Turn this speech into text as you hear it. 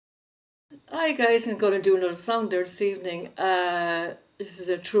Hi guys, I'm going to do another song there this evening. This is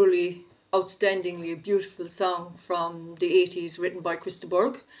a truly outstandingly beautiful song from the 80s written by Krista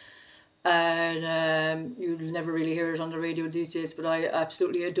Berg. And you'll never really hear it on the radio these days, but I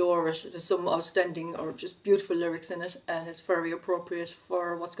absolutely adore it. There's some outstanding or just beautiful lyrics in it, and it's very appropriate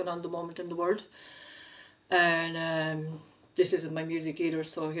for what's going on at the moment in the world. And this isn't my music either,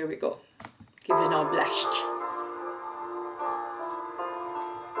 so here we go. Give it an all blast.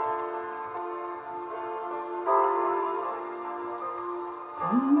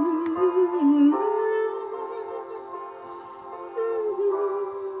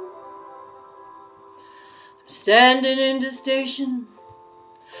 Standing in the station,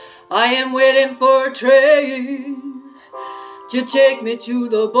 I am waiting for a train to take me to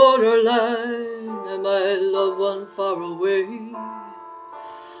the borderline and my loved one far away.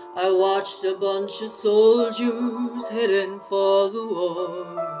 I watched a bunch of soldiers heading for the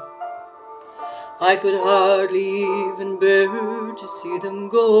war. I could hardly even bear to see them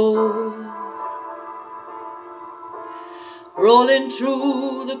go. Rolling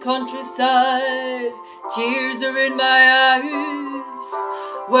through the countryside, tears are in my eyes.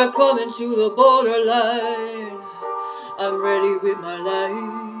 We're coming to the borderline, I'm ready with my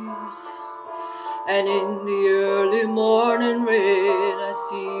lies. And in the early morning rain I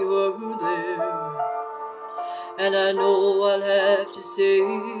see her there, and I know I'll have to say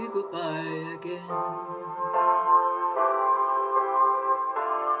goodbye again.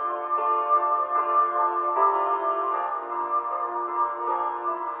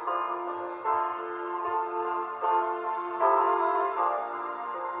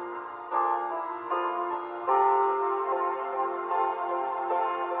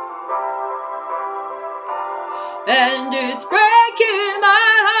 And it's breaking my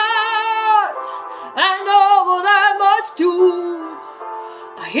heart, I know what I must do.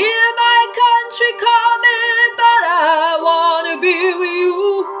 I hear my country coming, but I wanna be with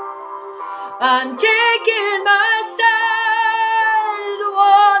you. I'm taking my side,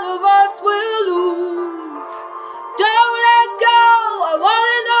 one of us will lose. Don't let go, I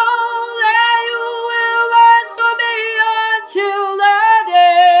wanna know that you will wait for me until the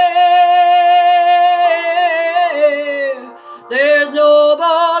day. There's no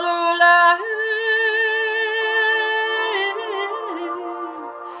borderline,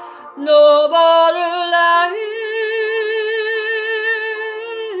 no borderline.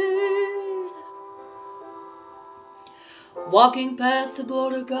 Walking past the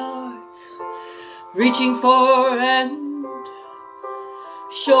border guards, reaching for a hand,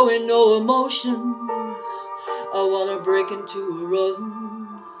 showing no emotion, I wanna break into a run.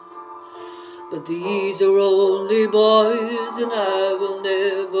 But these are only boys, and I will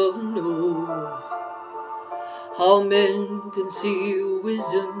never know how men conceal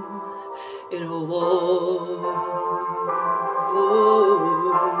wisdom in a war.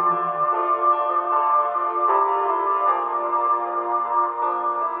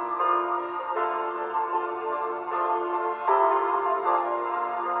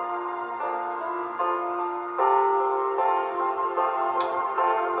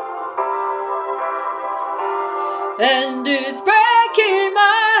 And it's breaking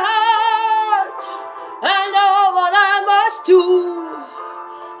my heart, I know what I must do.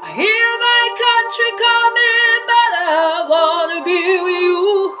 I hear my country coming, but I wanna be with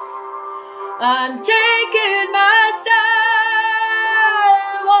you. I'm taking my side,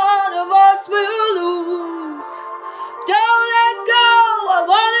 one of us will lose. Don't let go, I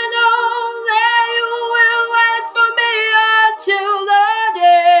wanna know that you will wait for me until the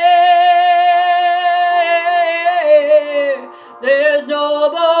day. There's no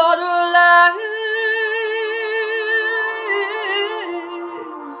borderline,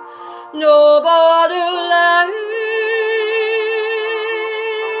 no borderline.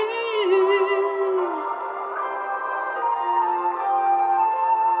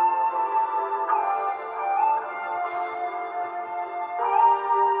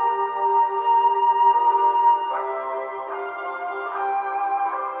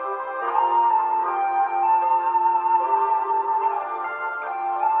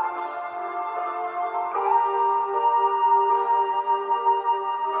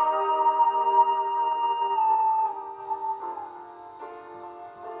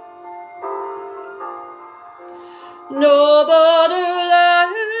 No borderline.